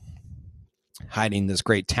basketball, hiding this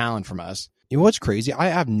great talent from us. You know what's crazy? I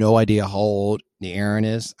have no idea how old De'Aaron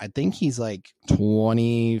is. I think he's like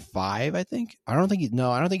 25, I think. I don't think he's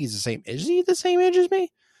the same. Is he the same age as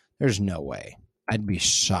me? There's no way. I'd be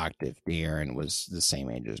shocked if De'Aaron was the same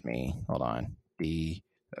age as me. Hold on. De'Aaron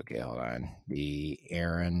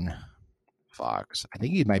Fox. I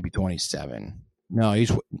think he might be 27. No,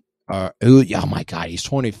 he's oh my God, he's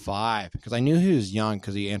 25. Because I knew he was young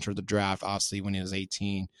because he entered the draft, obviously, when he was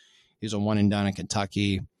 18. He was a one and done in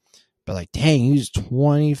Kentucky. But like, dang, he's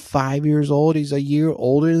 25 years old. He's a year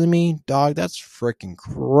older than me. Dog, that's freaking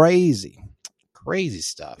crazy. Crazy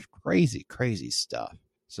stuff. Crazy stuff.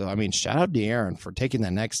 So, I mean, shout out to De'Aaron for taking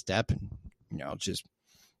that next step and, just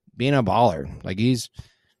being a baller. Like,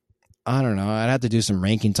 I don't know. I'd have to do some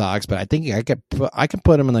ranking talks, but I think I could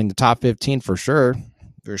put him in like the top 15 for sure.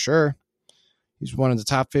 For sure. He's one of the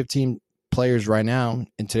top 15 players right now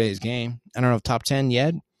in today's game. I don't know if top 10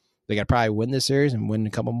 yet. They got to probably win this series and win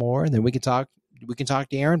a couple more. And then we can talk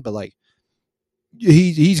De'Aaron, but like,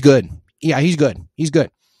 he's good. Yeah, he's good.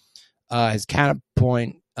 His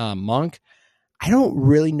counterpoint, Monk, I don't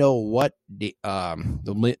really know what the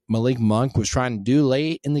Malik Monk was trying to do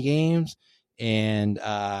late in the games. And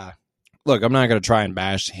look, I'm not going to try and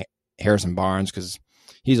bash Harrison Barnes because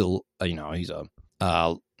he's a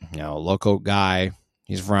local guy.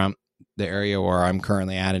 He's from the area where I'm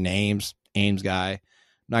currently at in Ames guy. I'm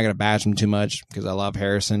not going to bash him too much because I love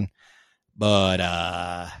Harrison. But,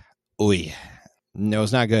 no,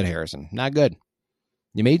 it's not good, Harrison. Not good.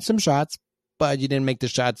 You made some shots, but you didn't make the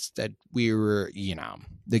shots that we were,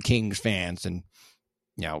 the Kings fans and,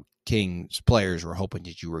 Kings players were hoping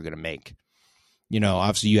that you were going to make.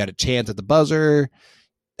 Obviously you had a chance at the buzzer.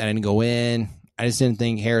 That didn't go in. I just didn't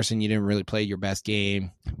think, Harrison, you didn't really play your best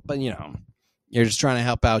game. But, you're just trying to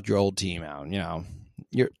help out your old team out.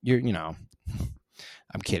 You're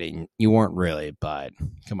I'm kidding. You weren't really, but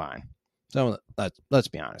come on. So let's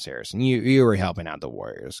be honest, Harrison. You were helping out the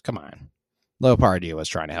Warriors. Come on. Little part of you was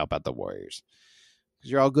trying to help out the Warriors.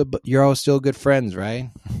 Because you're all good, but you're all still good friends, right?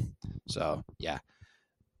 So, yeah.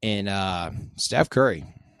 And Steph Curry.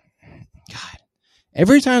 God.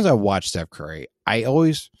 Every time I watch Steph Curry, my jaw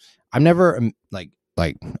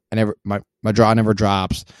never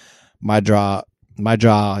drops. My jaw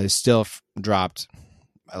is still dropped.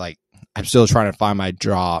 I'm still trying to find my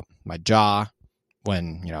jaw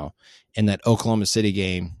when, in that Oklahoma City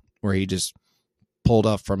game where he just pulled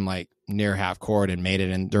up from near half court and made it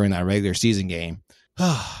in during that regular season game.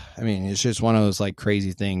 I mean, it's just one of those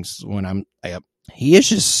crazy things when he is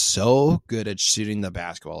just so good at shooting the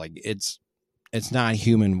basketball. It's not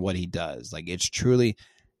human what he does. It's truly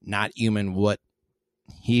not human what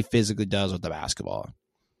he physically does with the basketball.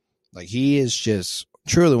 He is just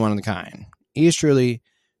truly one of the kind. He is truly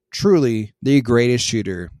the greatest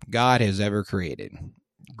shooter God has ever created.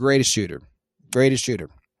 Greatest shooter.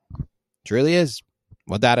 Truly is,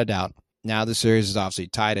 without a doubt. Now the series is obviously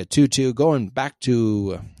tied at 2-2, going back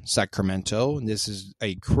to Sacramento. This is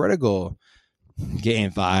a critical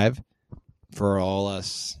Game 5 for all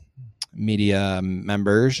us media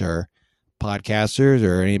members or podcasters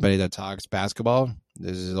or anybody that talks basketball.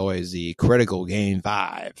 This is always the critical Game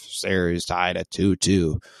 5 series tied at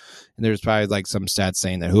 2-2. And there's probably some stats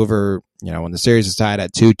saying that whoever, when the series is tied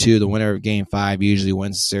at 2-2, the winner of Game 5 usually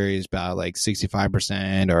wins the series about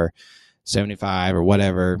 65% or 75 or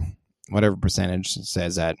whatever percentage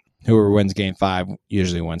says that whoever wins Game 5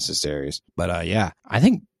 usually wins the series. But yeah, I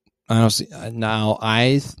think honestly now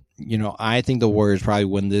I think the Warriors probably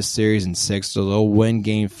win this series in 6, so they'll win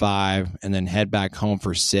Game 5 and then head back home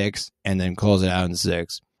for 6 and then close it out in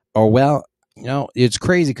 6. Or it's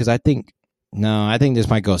crazy because I think this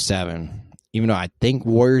might go 7, even though I think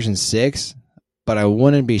Warriors in 6, but I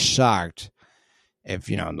wouldn't be shocked if,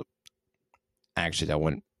 actually that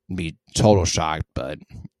wouldn't be total shocked, but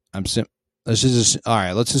let's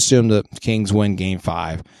assume the Kings win Game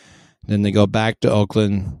 5. Then they go back to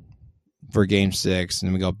Oakland for Game 6, and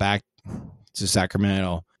then we go back to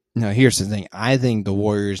Sacramento. Now, here's the thing. I think the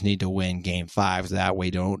Warriors need to win Game 5, so that way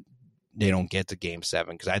they don't get to Game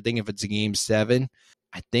 7. Because I think if it's a Game 7,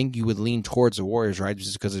 I think you would lean towards the Warriors, right,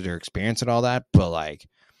 just because of their experience and all that. But,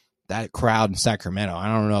 that crowd in Sacramento, I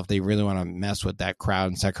don't know if they really want to mess with that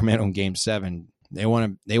crowd in Sacramento in Game 7. They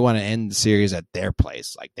want to end the series at their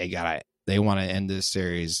place. They want to end this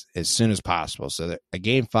series as soon as possible. So a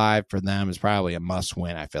Game 5 for them is probably a must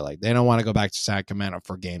win. I feel like they don't want to go back to Sacramento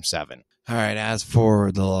for Game 7. All right. As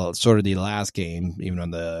for the last game,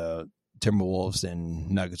 even though the Timberwolves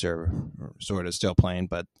and Nuggets are sort of still playing,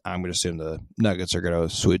 but I'm going to assume the Nuggets are going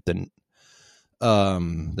to sweep the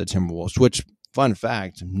Timberwolves. Which, fun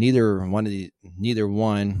fact, neither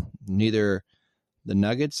the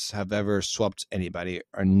Nuggets have ever swept anybody,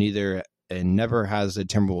 and never has the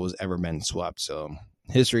Timberwolves ever been swept. So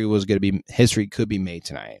history could be made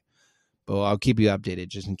tonight. But I'll keep you updated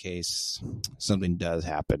just in case something does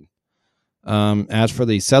happen. As for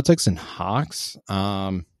the Celtics and Hawks,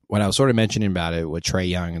 when I was sort of mentioning about it with Trae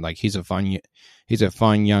Young, he's a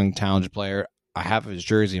fun young talented player. I have his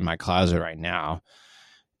jersey in my closet right now.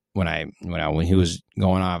 When he was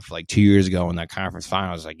going off 2 years ago in that conference final,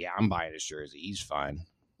 I was like, yeah, I'm buying his jersey. He's fine.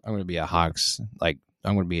 I'm going to be a Hawks, I'm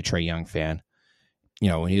going to be a Trae Young fan.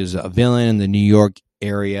 When he was a villain in the New York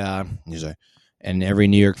area, and every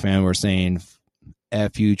New York fan were saying,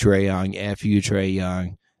 F you, Trae Young, F you, Trae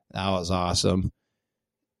Young. That was awesome.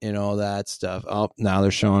 All that stuff. Oh, now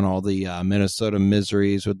they're showing all the Minnesota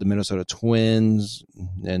miseries with the Minnesota Twins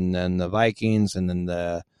and then the Vikings, and then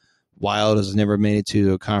the Wild has never made it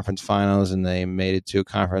to a conference finals, and they made it to a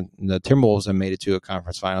conference. The Timberwolves have made it to a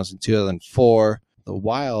conference finals in 2004. The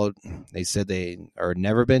Wild, they said they are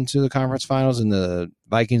never been to the conference finals, and the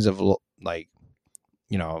Vikings have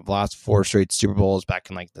lost 4 straight Super Bowls back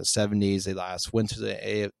in like the 70s. They went to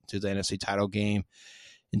the NFC title game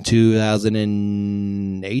in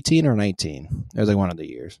 2018 or 19. It was like one of the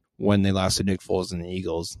years when they lost to Nick Foles and the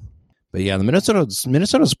Eagles. But yeah, the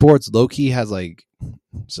Minnesota sports low-key has like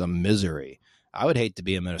some misery. I would hate to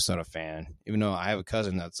be a Minnesota fan, even though I have a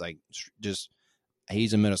cousin that's like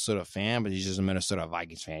he's a Minnesota fan, but he's just a Minnesota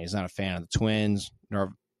Vikings fan. He's not a fan of the Twins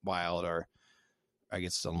nor Wild or I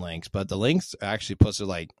guess the Lynx. But the Lynx actually puts it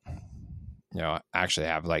like, actually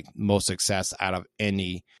have like most success out of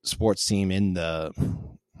any sports team out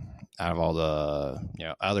of all the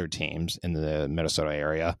other teams in the Minnesota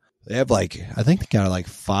area. They have I think they got like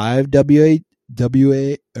 5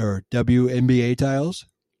 WNBA titles.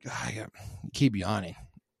 God, I keep yawning.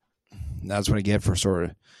 That's what I get for sort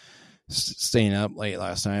of staying up late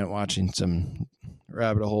last night watching some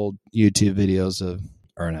rabbit hole YouTube videos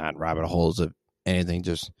or not rabbit holes of anything,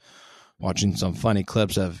 just watching some funny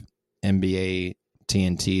clips of NBA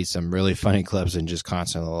TNT, some really funny clips and just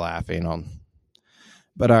constantly laughing on.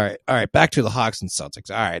 But all right, back to the Hawks and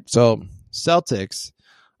Celtics. All right, so Celtics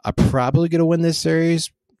are probably going to win this series.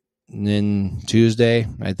 And then Tuesday,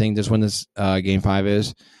 I think this when this Game 5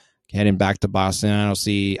 is. Heading back to Boston.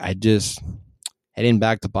 Heading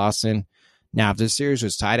back to Boston. Now, if this series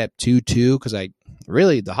was tied up 2-2, because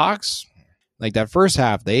the Hawks, like that first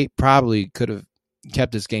half, they probably could have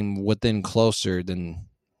kept this game within closer than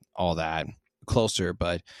all that. Closer,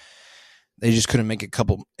 but they just couldn't make a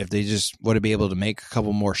couple. If they just would have been able to make a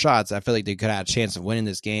couple more shots, I feel like they could have had a chance of winning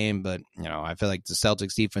this game. But, I feel like the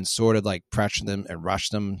Celtics defense sort of like pressured them and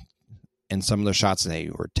rushed them in some of the shots they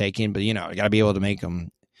were taking. But, you got to be able to make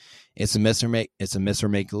them. It's a miss or make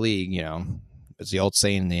league, It's the old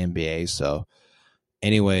saying in the NBA. So,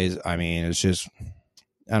 anyways, I mean, it's just,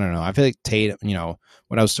 I don't know. I feel like Tatum,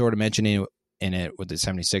 what I was sort of mentioning in it with the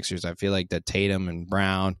 76ers, I feel like that Tatum and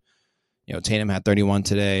Brown, Tatum had 31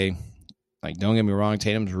 today. Like, don't get me wrong,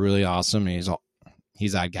 Tatum's really awesome. He's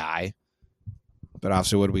that guy. But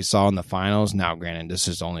obviously what we saw in the finals, now granted, this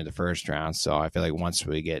is only the first round. So I feel like once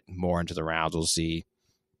we get more into the rounds, we'll see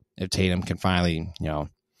if Tatum can finally,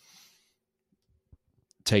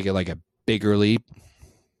 take it like a bigger leap.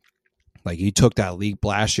 Like he took that leap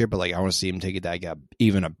last year, but like I want to see him take it like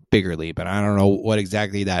even a bigger leap. And I don't know what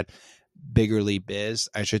exactly that bigger leap is,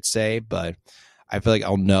 I should say, but I feel like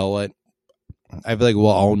I'll know it. I feel like we'll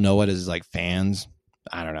all know it as like fans.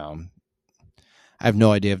 I don't know. I have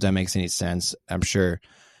no idea if that makes any sense. I'm sure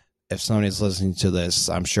if somebody's listening to this,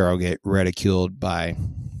 I'm sure I'll get ridiculed by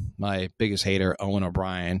my biggest hater, Owen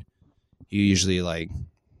O'Brien. He usually like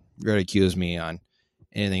ridicules me on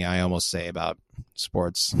anything I almost say about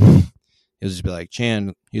sports. He'll just be like,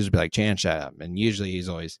 Chan, shut up. And usually he's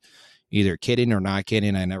always either kidding or not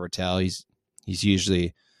kidding. I never tell. He's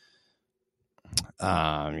usually,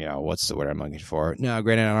 what's the word I'm looking for? No,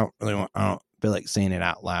 granted, I don't feel like saying it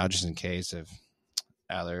out loud just in case if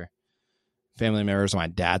other family members on my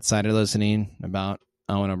dad's side are listening about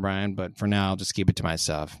Owen O'Brien. But for now, I'll just keep it to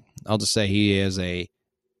myself. I'll just say he is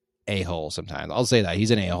a-hole sometimes. I'll say that.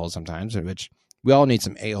 He's an a-hole sometimes, which we all need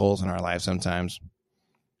some a-holes in our life sometimes.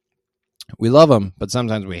 We love him, but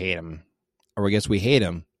sometimes we hate him. Or I guess we hate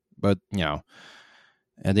him, but, at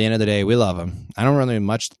the end of the day, we love him. I don't really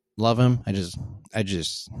much love him. I just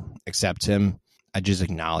accept him. I just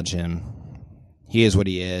acknowledge him. He is what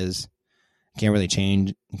he is. Can't really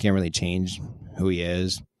change who he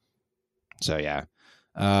is. So, yeah.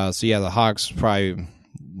 The Hawks probably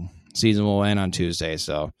season will end on Tuesday.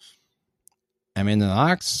 So, I mean, the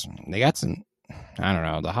Hawks, they got some, I don't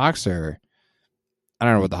know. I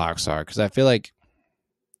don't know what the Hawks are because I feel like,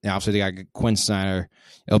 obviously, they got Quinn Snyder.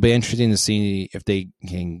 It'll be interesting to see if they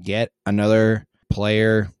can get another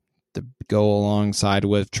player to go alongside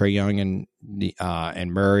with Trae Young and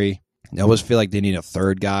Murray. I always feel like they need a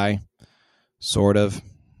third guy, sort of,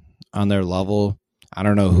 on their level. I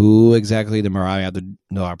don't know who exactly. I'll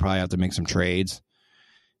probably have to make some trades.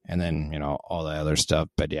 And then, all the other stuff.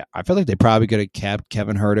 But, yeah, I feel like they probably could have kept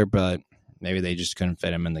Kevin Huerter, but maybe they just couldn't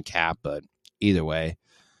fit him in the cap. But either way,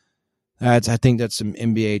 I think that's some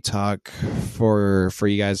NBA talk for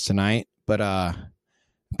you guys tonight. But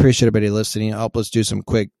appreciate everybody listening. Let's do some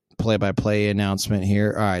quick play-by-play announcement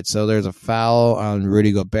here. All right, so there's a foul on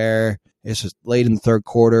Rudy Gobert. It's just late in the third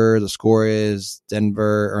quarter. The score is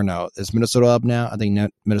is Minnesota up now? I think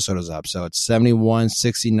Minnesota's up. So it's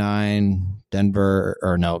 71-69.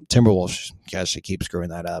 Timberwolves. Gosh, I keep screwing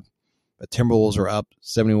that up. But Timberwolves are up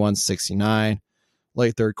 71-69.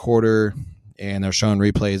 Late third quarter. And they're showing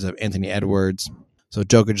replays of Anthony Edwards. So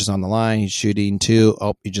Jokic is on the line. He's shooting 2.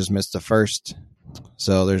 Oh, he just missed the first.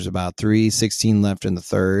 So there's about 3:16 left in the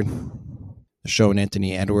third. showing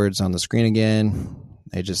Anthony Edwards on the screen again.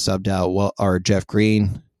 They just subbed out Jeff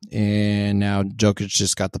Green. And now Jokic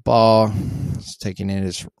just got the ball. He's taking in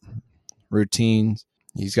his routines.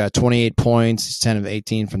 He's got 28 points. He's 10 of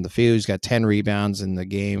 18 from the field. He's got 10 rebounds, and the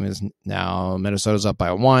game is now Minnesota's up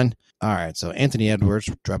by 1. All right, so Anthony Edwards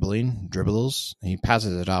dribbles. He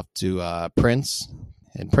passes it off to Prince,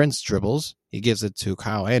 and Prince dribbles. He gives it to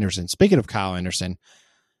Kyle Anderson. Speaking of Kyle Anderson,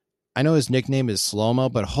 I know his nickname is Slow-Mo,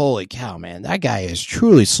 but holy cow, man, that guy is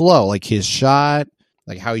truly slow. Like his shot,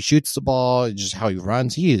 like how he shoots the ball, just how he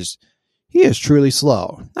runs, he is truly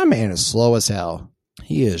slow. That man is slow as hell.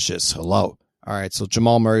 He is just slow. All right, so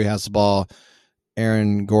Jamal Murray has the ball.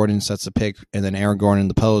 Aaron Gordon sets the pick, and then Aaron Gordon in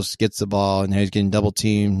the post gets the ball, and he's getting double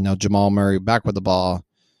teamed. Now Jamal Murray back with the ball.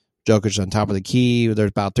 Jokic on top of the key.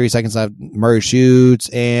 There's about 3 seconds left. Murray shoots,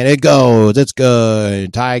 and it goes. It's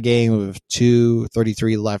good. Tie game with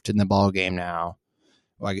 2:33 left in the ball game now.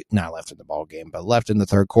 Well, not left in the ball game, but left in the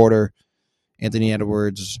third quarter. Anthony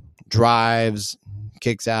Edwards drives,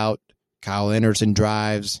 kicks out. Kyle Anderson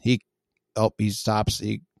drives. He stops.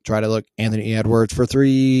 He tried to look. Anthony Edwards for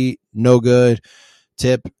 3. No good.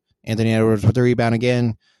 Tip. Anthony Edwards with the rebound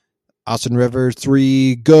again. Austin Rivers,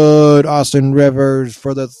 3. Good. Austin Rivers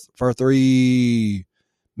for 3.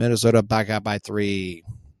 Minnesota back up by 3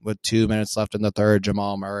 with 2 minutes left in the third.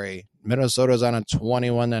 Jamal Murray. Minnesota's on a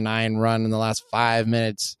 21-9 run in the last 5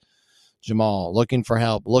 minutes. Jamal looking for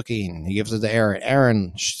help. He gives it to Aaron.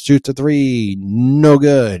 Aaron shoots a 3. No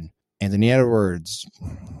good. Anthony Edwards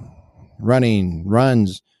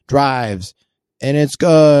runs, drives, and it's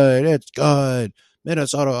good. It's good.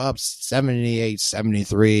 Minnesota up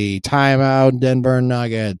 78-73. Timeout, Denver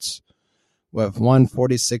Nuggets with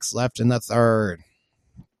 1:46 left in the third.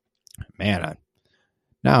 Man,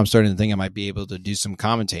 now I'm starting to think I might be able to do some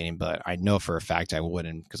commentating, but I know for a fact I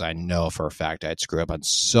wouldn't, because I know for a fact I'd screw up on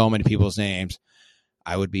so many people's names.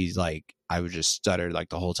 I would just stutter like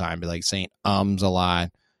the whole time, be like saying a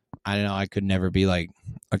lot. I don't know. I could never be like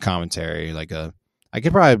a commentary, I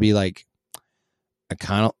could probably be like a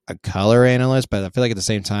color analyst, but I feel like at the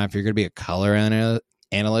same time, if you're going to be a color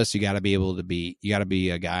analyst, you got to be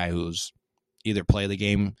a guy who's either play the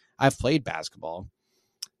game. I've played basketball,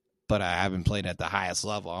 but I haven't played at the highest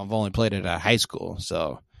level. I've only played it at high school,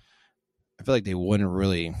 so I feel like they wouldn't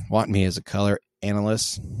really want me as a color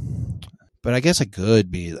analyst. But I guess I could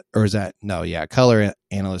be, or is that no? Yeah, color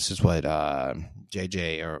analyst is what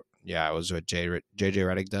JJ it was what JJ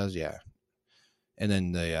Redick does. Yeah, and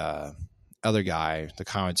then the other guy, the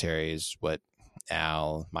commentary is what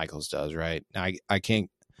Al Michaels does, right? Now I can't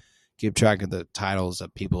keep track of the titles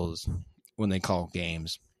of people's when they call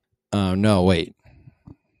games. No, wait.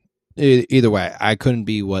 Either way, I couldn't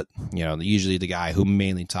be what, usually the guy who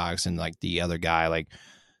mainly talks, and like the other guy, like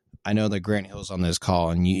I know that Grant Hill's on this call,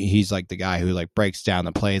 and he's like the guy who like breaks down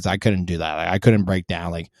the plays. I couldn't do that. Like, I couldn't break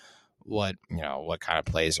down like what kind of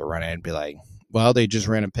plays are running and be like, well, they just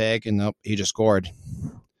ran a pick and nope, he just scored.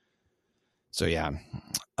 So yeah,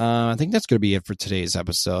 I think that's going to be it for today's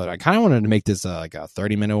episode. I kind of wanted to make this like a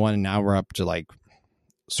 30-minute one, and now we're up to like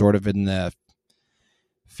sort of in the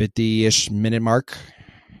 50-ish minute mark,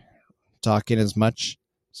 talking as much.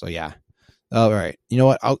 So yeah. All right. You know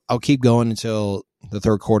what? I'll keep going until the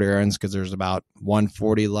third quarter ends, because there's about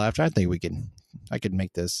 1:40 left. I think I could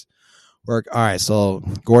make this work. All right. So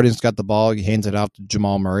Gordon's got the ball. He hands it off to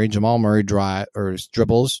Jamal Murray. Jamal Murray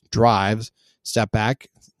dribbles, drives, step back.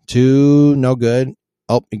 2, no good.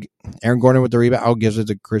 Oh, Aaron Gordon with the rebound. Gives it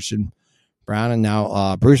to Christian Brown, and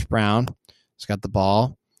now Bruce Brown has got the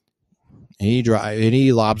ball. And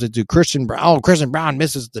he lobs it to Christian Brown. Oh, Christian Brown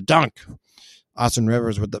misses the dunk. Austin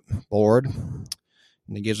Rivers with the board,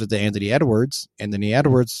 and he gives it to Anthony Edwards. Anthony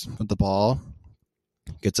Edwards with the ball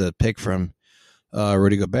gets a pick from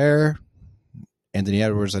Rudy Gobert. Anthony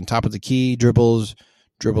Edwards on top of the key, dribbles,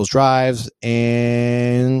 drives,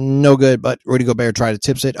 and no good. But Rudy Gobert tried to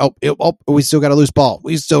tips it. We still got a loose ball.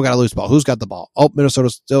 Who's got the ball? Minnesota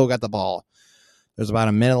still got the ball. There's about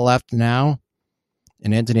a minute left now,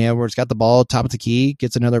 and Anthony Edwards got the ball, top of the key,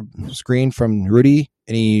 gets another screen from Rudy,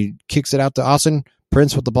 and he kicks it out to Austin.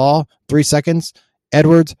 Prince with the ball, 3 seconds.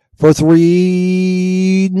 Edwards for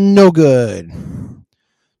 3, no good.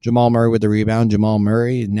 Jamal Murray with the rebound. Jamal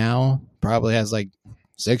Murray now probably has like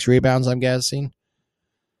 6 rebounds, I'm guessing.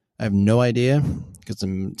 I have no idea because the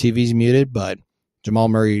TV's muted, but Jamal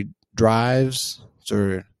Murray drives,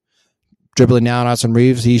 sort of dribbling down Austin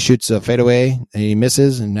Reeves. He shoots a fadeaway and he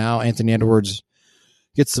misses, and now Anthony Edwards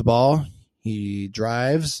gets the ball. He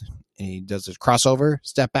drives and he does his crossover,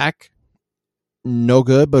 step back. No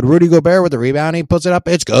good, but Rudy Gobert with the rebound. He puts it up.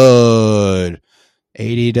 It's good.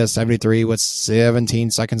 80-73 with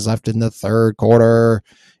 17 seconds left in the third quarter.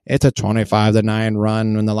 It's a 25-9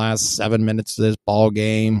 run in the last 7 minutes of this ball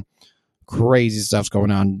game. Crazy stuff's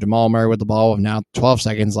going on. Jamal Murray with the ball with now 12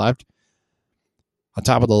 seconds left. On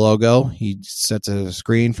top of the logo, he sets a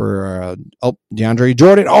screen for DeAndre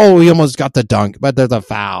Jordan. Oh, he almost got the dunk, but there's a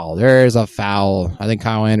foul. There's a foul. I think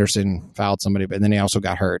Kyle Anderson fouled somebody, but then he also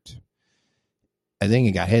got hurt. I think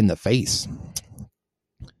he got hit in the face.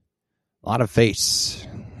 A lot of headshots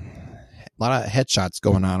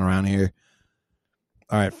going on around here.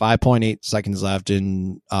 All right, 5.8 seconds left,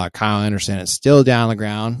 and Kyle Anderson is still down on the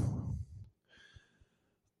ground.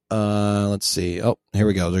 Let's see. Oh, here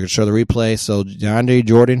we go. They're going to show the replay. So DeAndre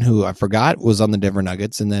Jordan, who I forgot was on the Denver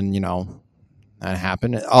Nuggets, and then, that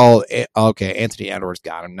happened. Oh, okay. Anthony Edwards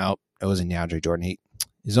got him. Nope, it wasn't DeAndre Jordan.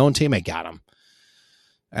 His own teammate got him.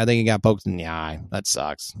 I think he got poked in the eye. That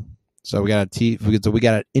sucks. So we got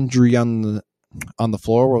an injury on the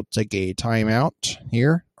floor. We'll take a timeout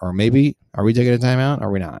here, or maybe are we taking a timeout? Or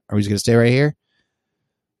are we not? Are we just going to stay right here?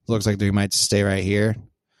 Looks like they might stay right here.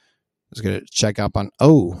 Just going to check up on.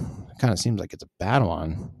 Oh, it kind of seems like it's a bad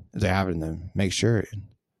one. They're having to make sure.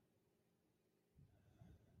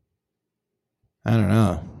 I don't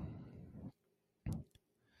know.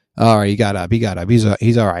 All right, he got up. He's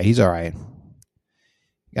all right. He's all right.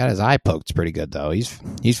 Got his eye poked pretty good though. He's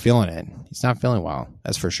feeling it. He's not feeling well.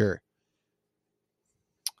 That's for sure.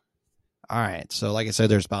 All right. So like I said,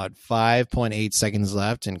 there's about 5.8 seconds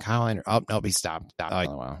left, and Kyle Anderson. Oh nope, he stopped.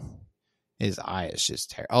 Oh wow. His eye is just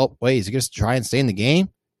terrible. Oh wait, is he gonna try and stay in the game?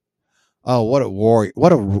 Oh, what a warrior!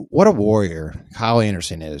 What a warrior Kyle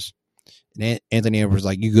Anderson is. And Anthony Edwards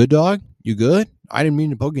like, you good, dog? You good? I didn't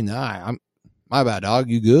mean to poke you in the eye. My bad, dog.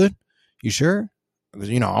 You good? You sure? Because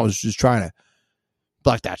I was just trying to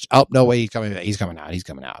block that. Oh no way, he's coming out. He's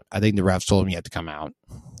coming out. I think the refs told him he had to come out.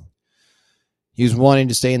 He was wanting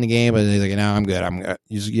to stay in the game, but he's like, no, I'm good.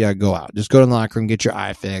 Go out. Just go to the locker room, get your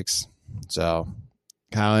eye fixed. So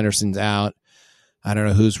Kyle Anderson's out. I don't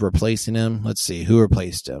know who's replacing him. Let's see who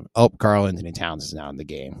replaced him. Oh, Karl-Anthony Towns is now in the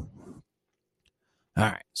game. All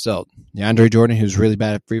right. So DeAndre Jordan, who's really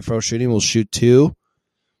bad at free throw shooting, will shoot 2.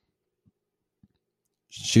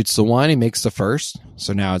 Shoots the 1. He makes the first.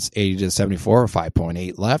 So now it's 80-74,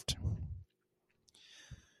 5.8 left.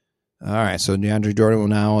 All right. So DeAndre Jordan will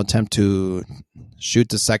now attempt to shoot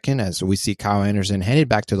the second as we see Kyle Anderson headed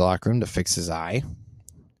back to the locker room to fix his eye.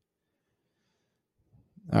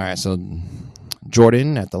 All right, so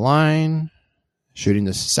Jordan at the line, shooting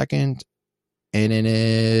the second, and it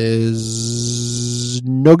is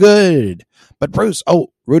no good. But Bruce Brown.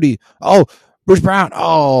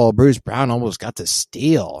 Oh, Bruce Brown almost got the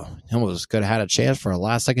steal. He almost could have had a chance for a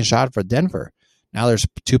last-second shot for Denver. Now there's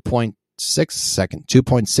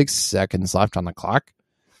 2.6 seconds left on the clock.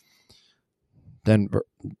 Then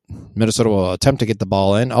Minnesota will attempt to get the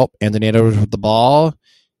ball in. Oh, Anthony Edwards with the ball.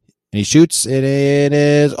 And he shoots, and it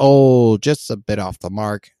is, just a bit off the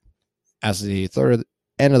mark. As the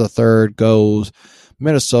end of the third goes,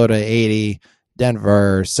 Minnesota 80,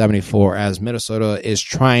 Denver 74, as Minnesota is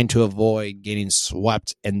trying to avoid getting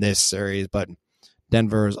swept in this series, but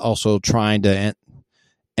Denver is also trying to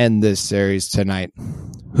end this series tonight.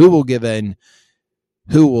 Who will give in?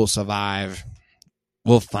 Who will survive?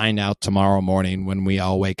 We'll find out tomorrow morning when we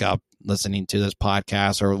all wake up listening to this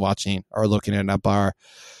podcast or watching or looking at up our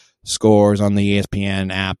scores on the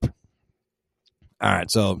ESPN app. All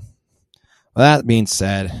right, so with that being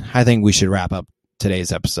said, I think we should wrap up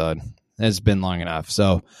today's episode. It's been long enough.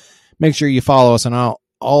 So make sure you follow us on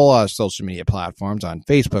all our social media platforms on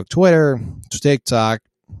Facebook, Twitter, TikTok,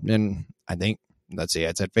 and I think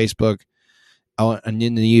it's at Facebook and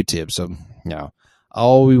in the YouTube. So,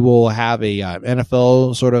 we will have a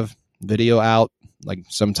NFL sort of video out like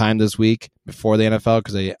sometime this week before the NFL,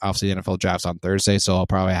 because obviously the NFL drafts on Thursday, so I'll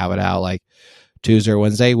probably have it out like Tuesday or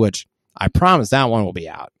Wednesday, which I promise that one will be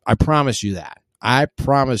out. I promise you that. I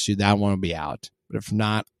promise you that one will be out. But if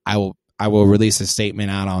not, I will release a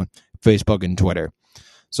statement out on Facebook and Twitter.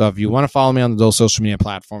 So if you want to follow me on those social media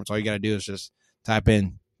platforms, all you got to do is just type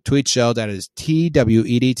in Tweet Show. That is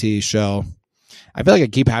TWEDT Show. I feel like I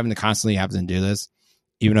keep having to do this,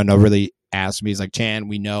 even though nobody asked me. It's like, Chan,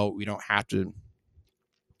 we know we don't have to.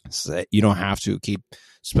 You don't have to keep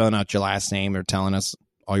spelling out your last name or telling us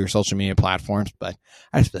all your social media platforms, but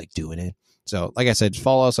I just feel like doing it. So, like I said,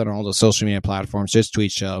 follow us on all the social media platforms. Just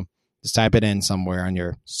Tweet Show. Just type it in somewhere on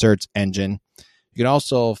your search engine. You can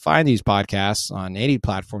also find these podcasts on any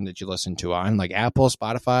platform that you listen to on, like Apple,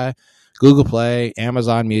 Spotify, Google Play,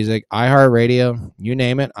 Amazon Music, iHeartRadio, you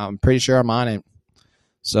name it. I'm pretty sure I'm on it.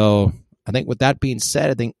 So, I think with that being said,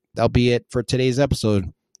 I think that'll be it for today's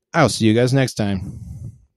episode I'll see you guys next time.